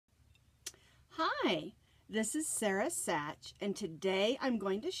Hi, this is Sarah Satch, and today I'm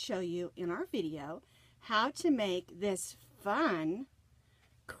going to show you in our video how to make this fun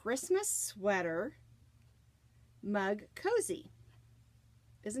Christmas sweater mug cozy.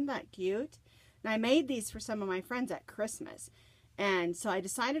 Isn't that cute? And I made these for some of my friends at Christmas, and so I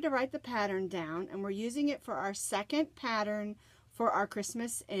decided to write the pattern down, and we're using it for our second pattern for our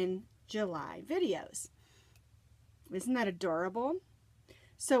Christmas in July videos. Isn't that adorable?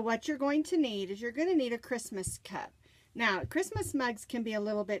 So what you're going to need is you're going to need a Christmas cup. Now, Christmas mugs can be a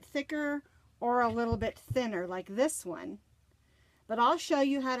little bit thicker or a little bit thinner like this one. But I'll show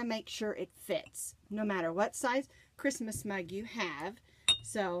you how to make sure it fits, no matter what size Christmas mug you have.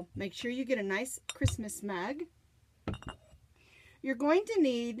 So make sure you get a nice Christmas mug. You're going to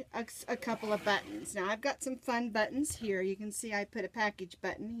need a couple of buttons. Now, I've got some fun buttons here. You can see I put a package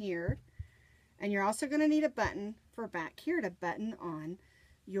button here. And you're also going to need a button for back here to button on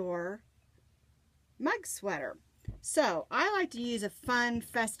your mug sweater. So I like to use a fun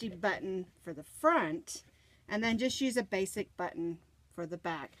festive button for the front and then just use a basic button for the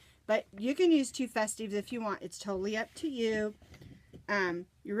back, but you can use two festives if you want. It's totally up to you. You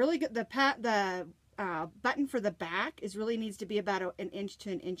really get the button for the back really needs to be about an inch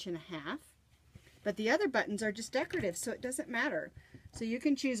to 1.5 inches, but the other buttons are just decorative, so it doesn't matter. So you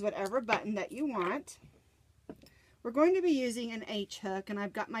can choose whatever button that you want. We're going to be using an H hook, and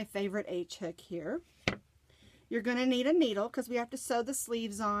I've got my favorite H hook here. You're going to need a needle because we have to sew the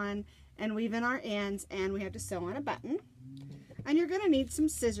sleeves on and weave in our ends, and we have to sew on a button. And you're going to need some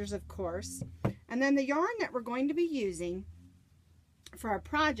scissors, of course. And then the yarn that we're going to be using for our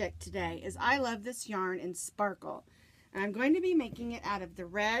project today is I love this yarn in Sparkle. And I'm going to be making it out of the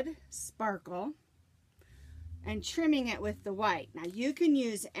red Sparkle and trimming it with the white. Now you can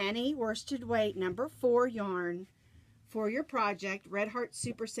use any worsted weight number 4 yarn for your project. Red Heart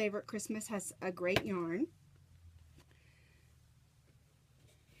Super Saver at Christmas has a great yarn,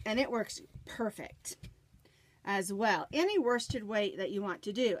 and it works perfect as well. Any worsted weight that you want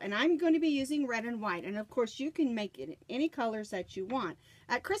to do, and I'm going to be using red and white, and of course you can make it any colors that you want.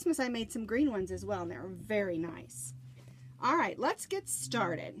 At Christmas I made some green ones as well, and they were very nice. Alright, let's get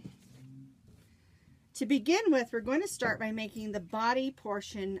started. To begin with, we're going to start by making the body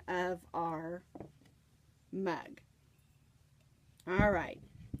portion of our mug. Alright,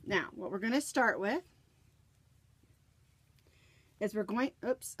 now what we're going to start with is we're going,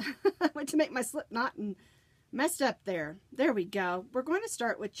 oops, I went to make my slip knot and messed up there. There we go. We're going to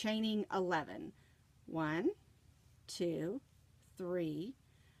start with chaining 11. 1, 2, 3,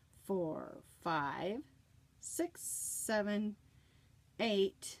 4, 5, 6, 7,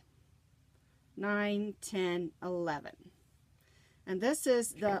 8, 9, 10, 11. And this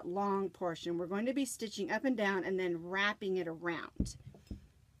is the long portion. We're going to be stitching up and down and then wrapping it around.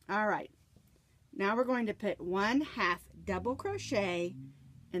 All right. Now we're going to put 1/2 double crochet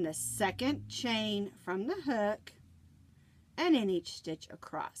in the second chain from the hook and in each stitch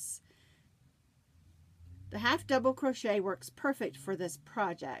across. The 1/2 double crochet works perfect for this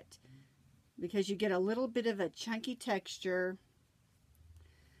project because you get a little bit of a chunky texture,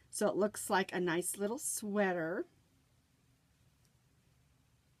 so it looks like a nice little sweater.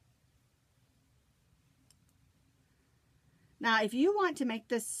 Now, if you want to make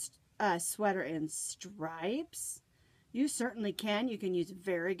this sweater in stripes, you certainly can. You can use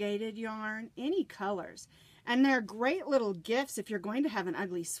variegated yarn, any colors. And they're great little gifts if you're going to have an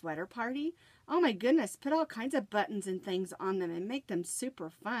ugly sweater party. Oh my goodness, put all kinds of buttons and things on them and make them super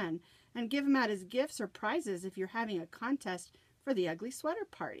fun. And give them out as gifts or prizes if you're having a contest for the ugly sweater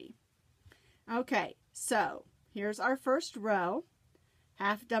party. Okay, so here's our first row.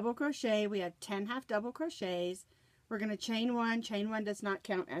 1/2 double crochet. We have 10 1/2 double crochets. We're going to chain 1. Chain 1 does not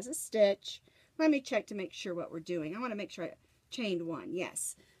count as a stitch. Let me check to make sure what we're doing. I want to make sure I chained 1.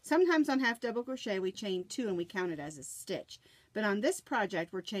 Yes. Sometimes on 1/2 double crochet we chain 2 and we count it as a stitch. But on this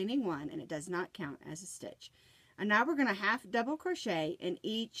project we're chaining 1 and it does not count as a stitch. And now we're going to 1/2 double crochet in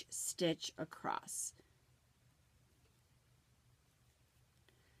each stitch across.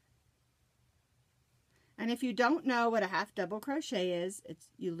 And if you don't know what a 1/2 double crochet is,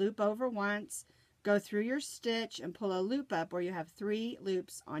 you loop over once, go through your stitch and pull a loop up where you have 3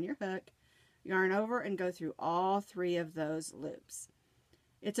 loops on your hook, yarn over and go through all 3 of those loops.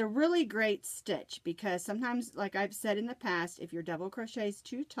 It's a really great stitch because sometimes, like I've said in the past, if your double crochet is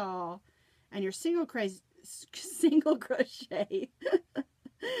too tall and your single crochet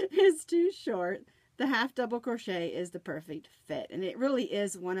is too short, the 1/2 double crochet is the perfect fit, and it really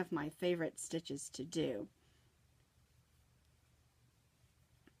is one of my favorite stitches to do.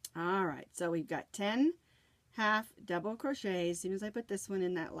 All right, so we've got 10 half double crochet. As soon as I put this one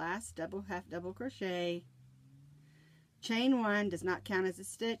in that last half double crochet, chain 1, does not count as a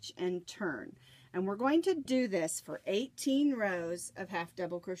stitch, and turn. And we're going to do this for 18 rows of half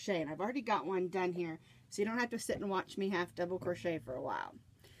double crochet. And I've already got one done here, so you don't have to sit and watch me half double crochet for a while.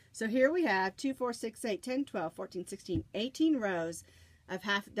 So here we have 2, 4, 6, 8, 10, 12, 14, 16, 18 rows of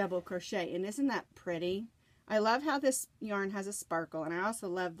half double crochet. And isn't that pretty? I love how this yarn has a sparkle, and I also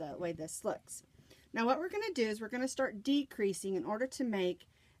love the way this looks. Now what we're going to do is we're going to start decreasing in order to make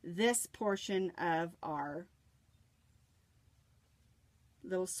this portion of our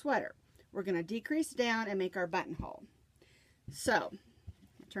little sweater. We're going to decrease down and make our buttonhole. So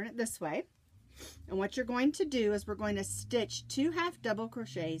turn it this way, and what you're going to do is we're going to stitch 2 half double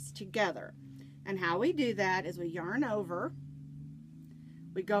crochets together. And how we do that is we yarn over,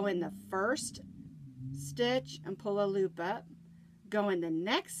 we go in the first stitch and pull a loop up, go in the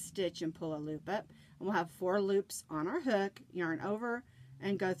next stitch and pull a loop up, and we'll have 4 loops on our hook, yarn over,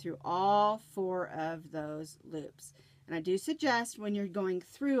 and go through all 4 of those loops. And I do suggest when you're going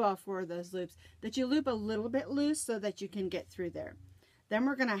through all 4 of those loops that you loop a little bit loose so that you can get through there. Then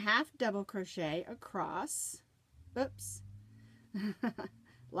we're going to half double crochet across. Oops.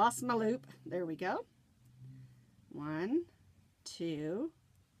 Lost my loop. There we go. 1, 2,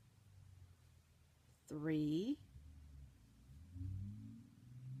 3,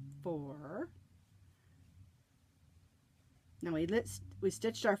 4. Now we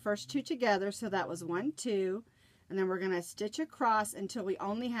stitched our first 2 together, so that was 1, 2. And then we're going to stitch across until we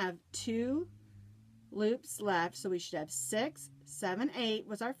only have 2 loops left. So we should have 6, 7, 8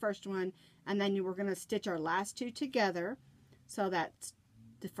 was our first one. And then we're going to stitch our last 2 together. So that's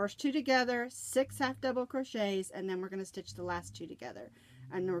the first 2 together, 6 half double crochets, and then we're going to stitch the last 2 together.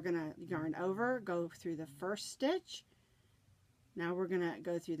 And then we're going to yarn over, go through the first stitch. Now we're going to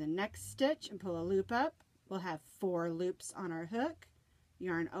go through the next stitch and pull a loop up. We'll have 4 loops on our hook,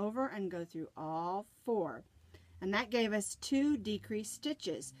 yarn over, and go through all 4. And that gave us 2 decreased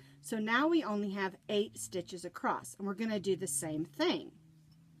stitches. So now we only have 8 stitches across. And we're going to do the same thing.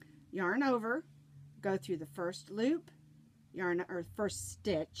 Yarn over, go through the first loop, first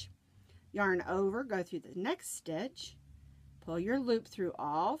stitch, yarn over, go through the next stitch, pull your loop through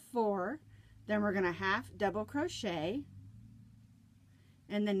all 4. Then we're going to half double crochet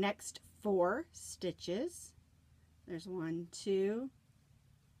in the next 4 stitches. There's 1, 2,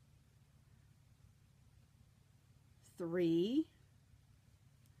 3,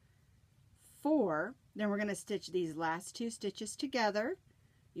 4. Then we're going to stitch these last 2 stitches together,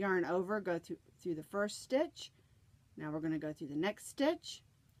 yarn over, go through the first stitch. Now we're going to go through the next stitch.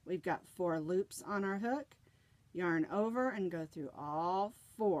 We've got 4 loops on our hook, yarn over, and go through all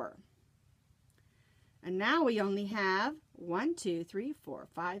 4. And now we only have 1, 2, 3, 4,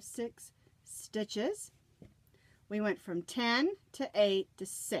 5, 6 stitches. We went from 10 to 8 to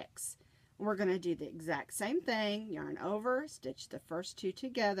 6. We're going to do the exact same thing. Yarn over, stitch the first 2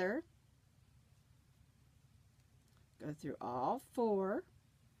 together, go through all 4.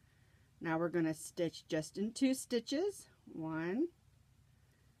 Now we're going to stitch just in 2 stitches. 1,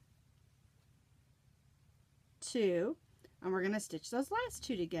 2, and we're going to stitch those last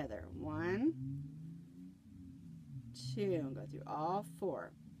 2 together. 1, 2, and go through all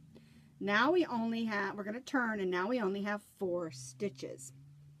 4. Now we only have, we're going to turn, and now we only have 4 stitches.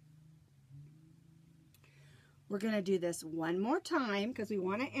 We're going to do this one more time because we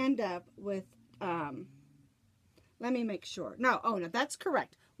want to end up with, let me make sure. No, oh no, that's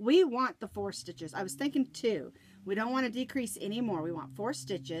correct. We want the 4 stitches. I was thinking 2. We don't want to decrease anymore. We want 4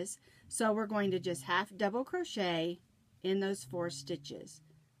 stitches. So we're going to just half double crochet in those 4 stitches.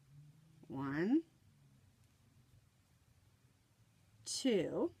 1,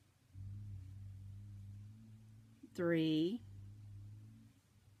 2, 3,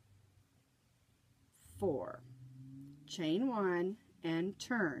 4. Chain 1 and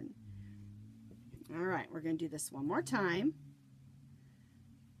turn. All right, we're going to do this one more time.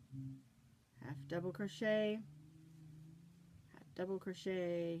 Half double crochet, half double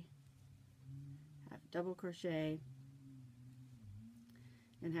crochet, half double crochet,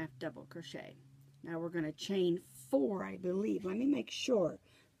 and half double crochet. Now we're going to chain 4, I believe. Let me make sure.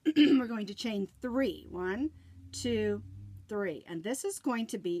 We're going to chain 3. 1, 2, 3. And this is going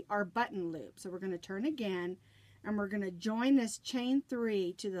to be our button loop. So we're going to turn again, and we're going to join this chain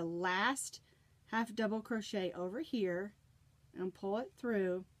 3 to the last half double crochet over here and pull it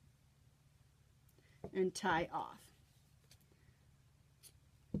through and tie off.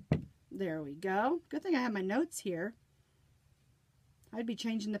 There we go. Good thing I have my notes here. I'd be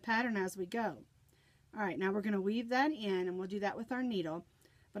changing the pattern as we go. All right, now we're going to weave that in, and we'll do that with our needle.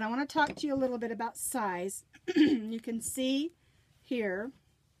 But I want to talk to you a little bit about size. You can see here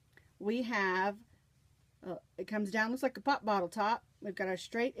we have, it comes down, looks like a pop bottle top. We've got our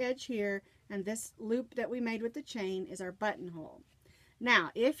straight edge here, and this loop that we made with the chain is our buttonhole.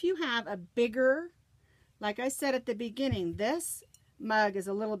 Now, if you have a bigger, like I said at the beginning, this mug is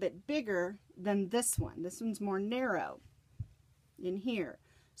a little bit bigger than this one. This one's more narrow in here.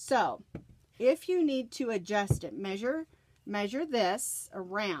 So, if you need to adjust it, measure this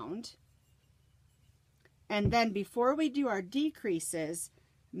around, and then before we do our decreases,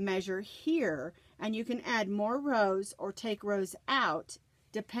 measure here, and you can add more rows or take rows out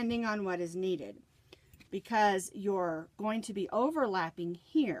depending on what is needed, because you're going to be overlapping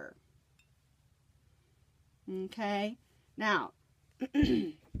here. Okay, now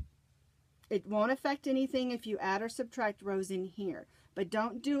it won't affect anything if you add or subtract rows in here, but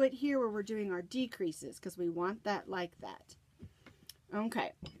don't do it here where we're doing our decreases, because we want that like that.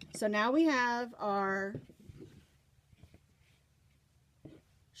 Okay, so now we have our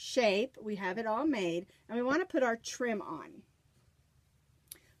shape, we have it all made, and we want to put our trim on.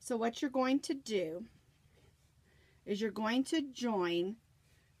 So what you're going to do is you're going to join,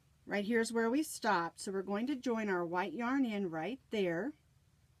 right here's where we stopped, so we're going to join our white yarn in right there.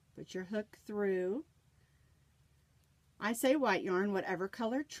 Put your hook through. I say white yarn, whatever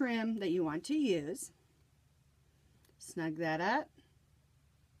color trim that you want to use. Snug that up.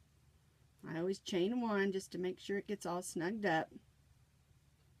 I always chain one just to make sure it gets all snugged up.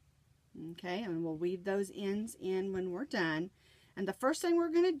 Okay, and we'll weave those ends in when we're done. And the first thing we're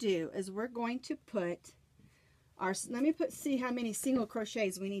going to do is we're going to put our, see how many single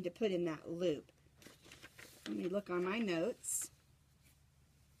crochets we need to put in that loop. Let me look on my notes.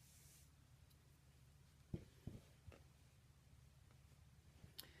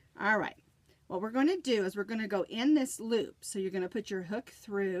 All right, what we're going to do is we're going to go in this loop. So you're going to put your hook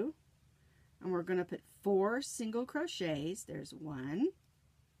through, and we're going to put 4 single crochets. There's 1,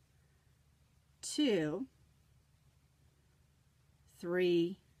 2,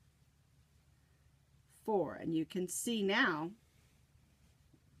 3, 4, and you can see now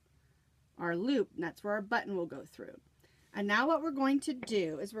our loop, and that's where our button will go through. And now what we're going to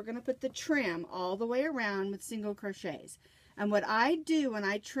do is we're going to put the trim all the way around with single crochets. And what I do when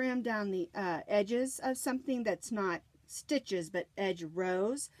I trim down the edges of something that's not stitches but edge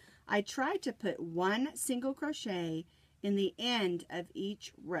rows, I try to put 1 single crochet in the end of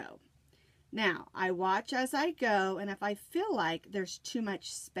each row. Now, I watch as I go, and if I feel like there's too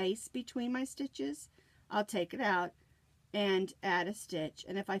much space between my stitches, I'll take it out and add a stitch.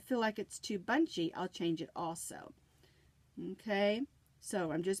 And if I feel like it's too bunchy, I'll change it also. Okay,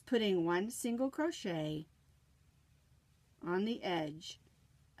 so I'm just putting 1 single crochet on the edge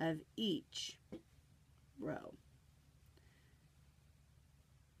of each row.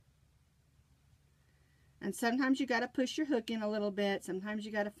 And sometimes you got to push your hook in a little bit. Sometimes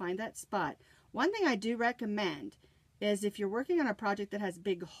you got to find that spot. One thing I do recommend is if you're working on a project that has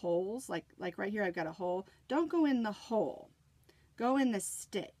big holes, like right here I've got a hole, don't go in the hole. Go in the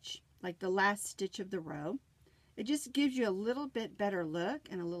stitch, like the last stitch of the row. It just gives you a little bit better look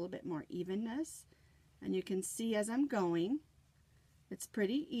and a little bit more evenness. And you can see as I'm going, it's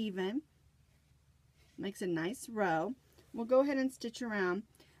pretty even. Makes a nice row. We'll go ahead and stitch around.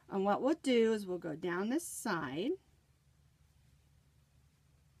 And what we'll do is we'll go down this side.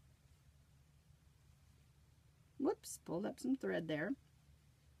 Whoops, pulled up some thread there.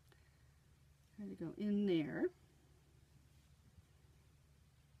 Try to go in there.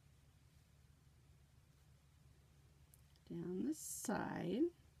 Down this side.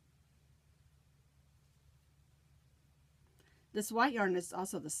 This white yarn is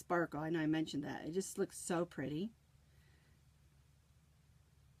also the sparkle. I know I mentioned that. It just looks so pretty.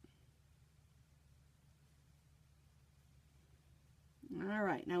 All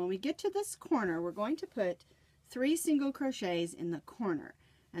right, now when we get to this corner, we're going to put 3 single crochets in the corner.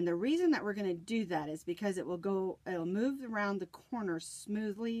 And the reason that we're going to do that is because it'll move around the corner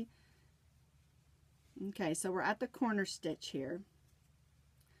smoothly. Okay, so we're at the corner stitch here.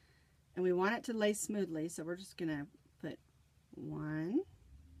 And we want it to lay smoothly, so we're just going to put 1,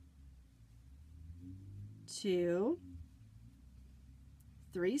 2,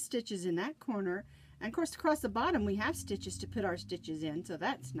 3 stitches in that corner. And of course, across the bottom we have stitches to put our stitches in, so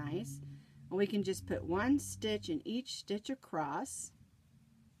that's nice. And we can just put 1 stitch in each stitch across.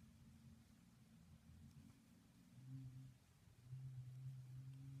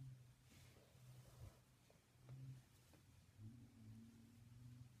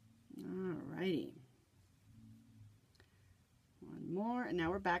 Alrighty. 1 more, and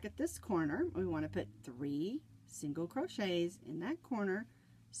now we're back at this corner. We want to put 3 single crochets in that corner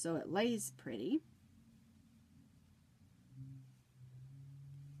so it lays pretty.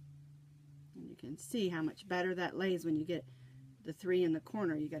 And you can see how much better that lays when you get the 3 in the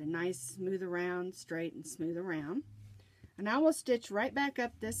corner. You got a nice smooth around, straight and smooth around. And now we'll stitch right back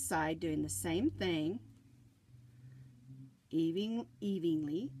up this side doing the same thing,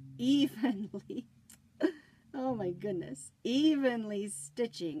 evenly, oh my goodness, evenly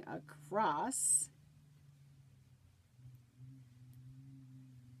stitching across.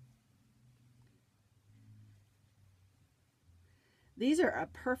 These are a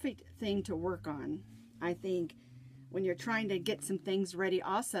perfect thing to work on, I think, when you're trying to get some things ready.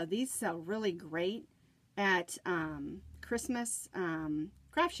 Also, these sell really great at Christmas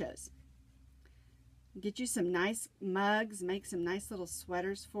craft shows. Get you some nice mugs, make some nice little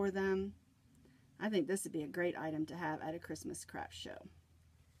sweaters for them. I think this would be a great item to have at a Christmas craft show.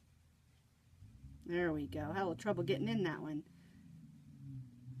 There we go. I had a little trouble getting in that one.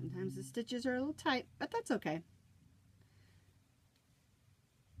 Sometimes the stitches are a little tight, but that's okay.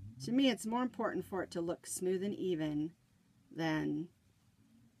 To me, it's more important for it to look smooth and even than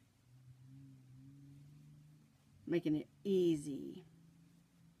making it easy.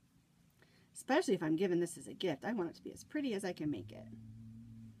 Especially if I'm giving this as a gift. I want it to be as pretty as I can make it.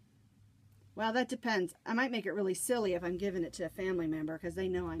 Well, that depends. I might make it really silly if I'm giving it to a family member because they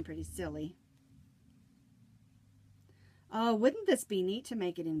know I'm pretty silly. Oh, wouldn't this be neat to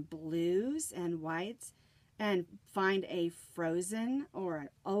make it in blues and whites and find a Frozen or an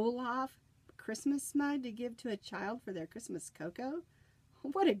Olaf Christmas mug to give to a child for their Christmas cocoa?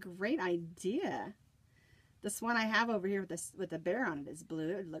 What a great idea. This one I have over here with the bear on it is blue.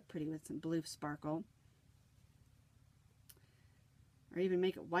 It would look pretty with some blue sparkle. Or even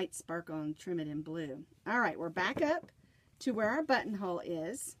make it white sparkle and trim it in blue. Alright, we're back up to where our buttonhole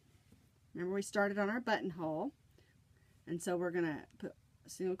is. Remember we started on our buttonhole. And so we're going to put a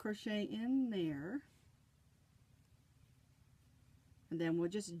single crochet in there. And then we'll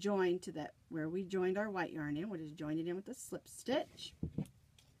just join to that where we joined our white yarn in. We'll just join it in with a slip stitch.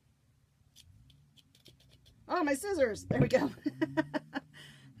 Oh, my scissors! There we go.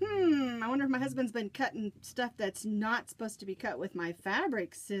 I wonder if my husband's been cutting stuff that's not supposed to be cut with my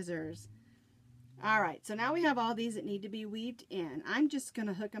fabric scissors. Alright, so now we have all these that need to be weaved in. I'm just going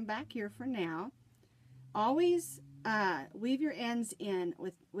to hook them back here for now. Always weave your ends in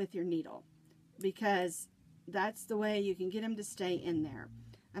with your needle, because that's the way you can get them to stay in there.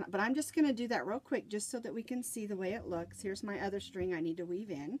 But I'm just going to do that real quick just so that we can see the way it looks. Here's my other string I need to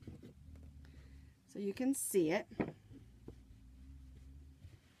weave in so you can see it.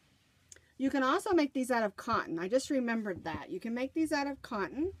 You can also make these out of cotton. I just remembered that. You can make these out of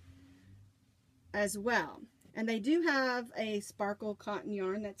cotton as well. And they do have a sparkle cotton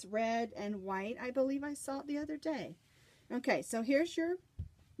yarn that's red and white. I believe I saw it the other day. Okay, so here's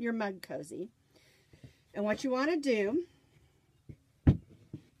your mug cozy. And what you want to do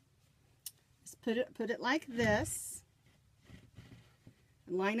is put it like this.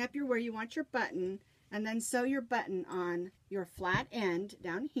 Line up where you want your button, and then sew your button on your flat end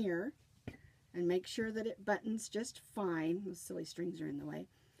down here. And make sure that it buttons just fine. Those silly strings are in the way.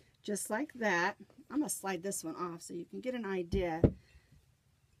 Just like that. I'm going to slide this one off so you can get an idea.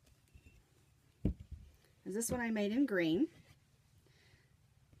 This one I made in green.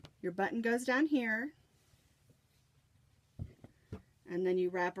 Your button goes down here. And then you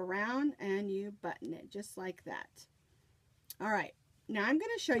wrap around and you button it just like that. Alright, now I'm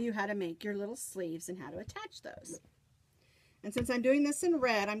going to show you how to make your little sleeves and how to attach those. And since I'm doing this in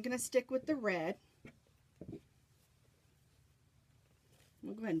red, I'm going to stick with the red.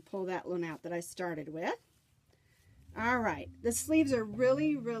 We'll go ahead and pull that one out that I started with. Alright, the sleeves are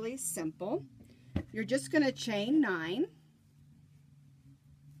really, really simple. You're just going to chain 9.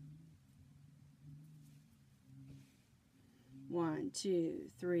 One,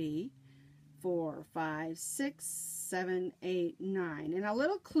 2, 3, 4, 5, 6, 7, 8, 9. And a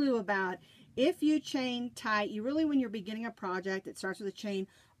little clue about if you chain tight, you really, when you're beginning a project that starts with a chain,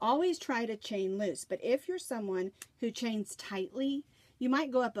 always try to chain loose. But if you're someone who chains tightly, you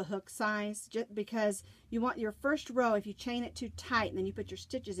might go up a hook size just because you want your first row, if you chain it too tight and then you put your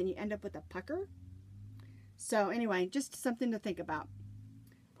stitches in, you end up with a pucker. So anyway, just something to think about.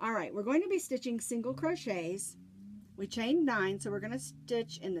 All right, we're going to be stitching single crochets. We chained 9, so we're going to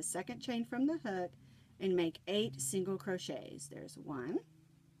stitch in the second chain from the hook and make 8 single crochets. There's 1,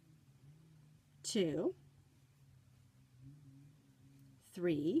 2,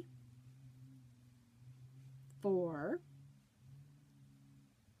 3, 4,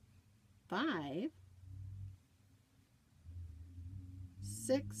 5,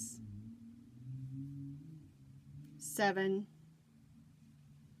 6, 7,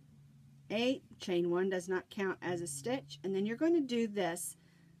 8, chain 1 does not count as a stitch, and then you're going to do this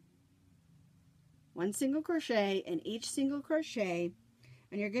 1 single crochet in each single crochet,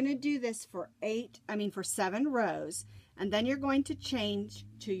 and you're going to do this for 7 rows, and then you're going to change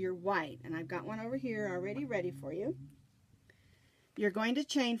to your white, and I've got one over here already ready for you. You're going to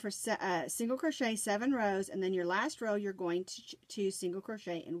chain for single crochet 7 rows, and then your last row you're going to single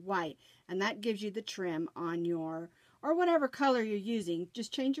crochet in white, and that gives you the trim on your, or whatever color you're using.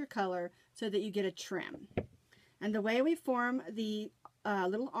 Just change your color so that you get a trim. And the way we form the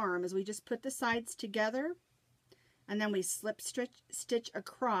little arm is we just put the sides together, and then we slip stitch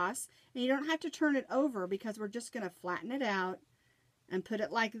across, and you don't have to turn it over because we're just going to flatten it out and put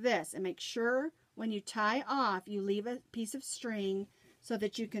it like this. And make sure when you tie off you leave a piece of string so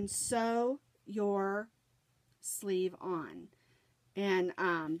that you can sew your sleeve on. And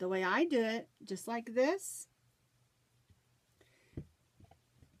the way I do it, just like this,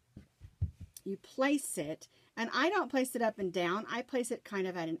 you place it, and I don't place it up and down, I place it kind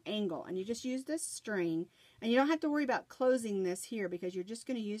of at an angle, and you just use this string, and you don't have to worry about closing this here because you're just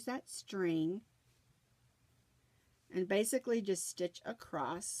going to use that string and basically just stitch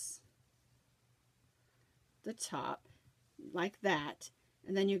across the top like that,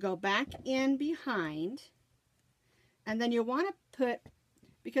 and then you go back in behind, and then you want to put,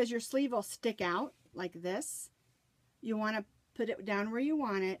 because your sleeve will stick out like this, you want to put it down where you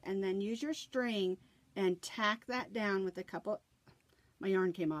want it, and then use your string and tack that down with a couple, my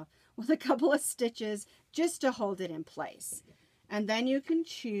yarn came off, with a couple of stitches just to hold it in place. And then you can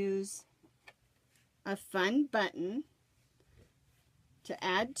choose a fun button to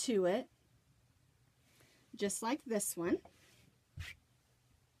add to it, just like this one.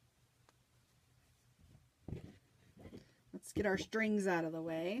 Let's get our strings out of the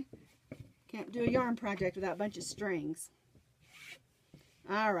way. Can't do a yarn project without a bunch of strings.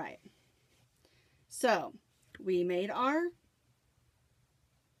 All right. So we made our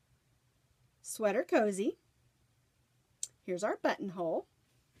sweater cozy. Here's our buttonhole.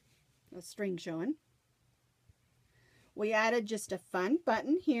 A string showing. We added just a fun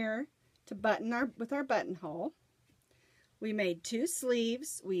button here to button with our buttonhole. We made 2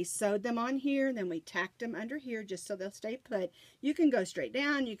 sleeves. We sewed them on here, then we tacked them under here just so they'll stay put. You can go straight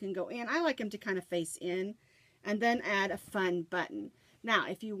down, you can go in. I like them to kind of face in, and then add a fun button. Now,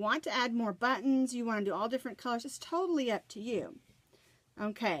 if you want to add more buttons, you want to do all different colors, it's totally up to you.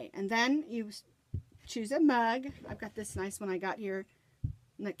 Okay, and then you choose a mug. I've got this nice one I got here.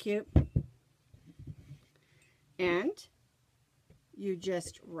 Isn't that cute? And you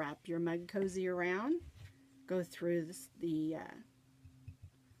just wrap your mug cozy around. Go through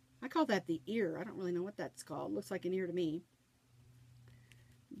I call that the ear. I don't really know what that's called. Looks like an ear to me.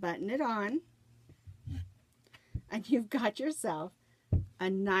 Button it on. And you've got yourself a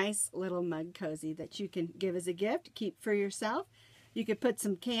nice little mug cozy that you can give as a gift, keep for yourself. You could put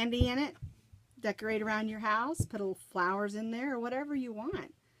some candy in it, decorate around your house, put little flowers in there, or whatever you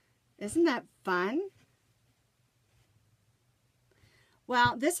want. Isn't that fun?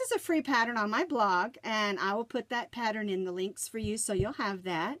 Well, this is a free pattern on my blog, and I will put that pattern in the links for you so you'll have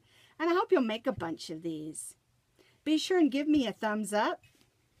that. And I hope you'll make a bunch of these. Be sure and give me a thumbs up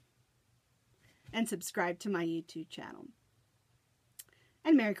and subscribe to my YouTube channel.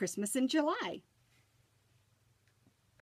 And Merry Christmas in July.